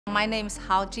My name is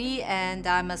Hao Ji, and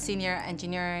I'm a Senior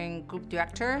Engineering Group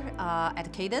Director at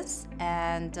Cadence,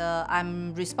 and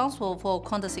I'm responsible for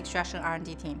Quantum Extraction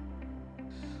R&D team.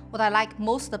 What I like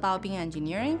most about being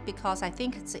engineering, because I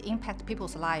think it's impact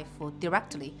people's life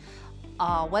directly.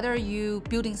 Whether you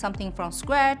building something from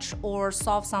scratch or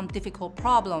solve some difficult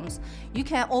problems, you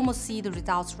can almost see the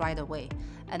results right away.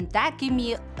 And that give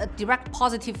me a direct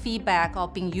positive feedback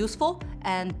of being useful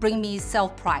and bring me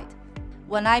self-pride.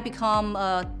 When I become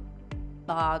a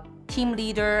team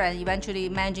leader and eventually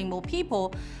managing more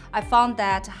people, I found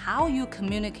that how you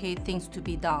communicate things to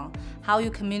be done, how you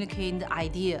communicate the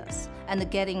ideas, and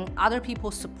getting other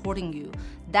people supporting you,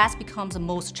 that becomes the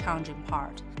most challenging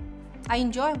part. I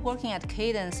enjoy working at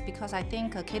Cadence because I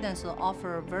think Cadence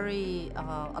offer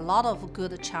a lot of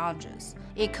good challenges.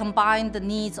 It combines the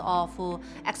needs of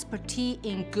expertise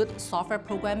in good software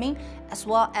programming as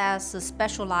well as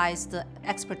specialized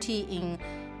expertise in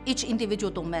each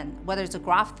individual domain, whether it's a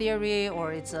graph theory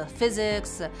or it's a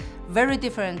physics, very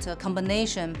different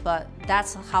combination, but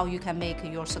that's how you can make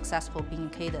your successful being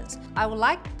Cadence. I would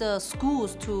like the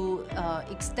schools to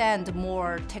extend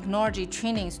more technology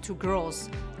trainings to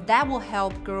girls. That will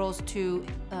help girls to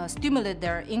stimulate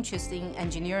their interest in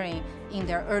engineering in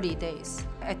their early days.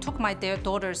 I took my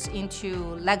daughters into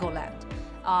Legoland.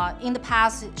 In the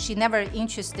past, she never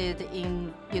interested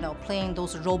in playing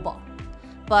those robots.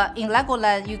 But in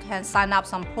Legoland, you can sign up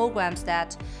some programs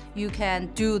that you can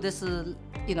do this,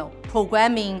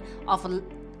 programming of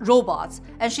robots,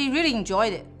 and she really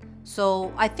enjoyed it.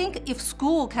 So I think if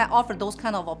school can offer those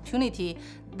kind of opportunity,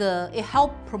 it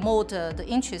helps promote the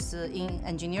interest in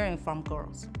engineering from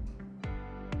girls.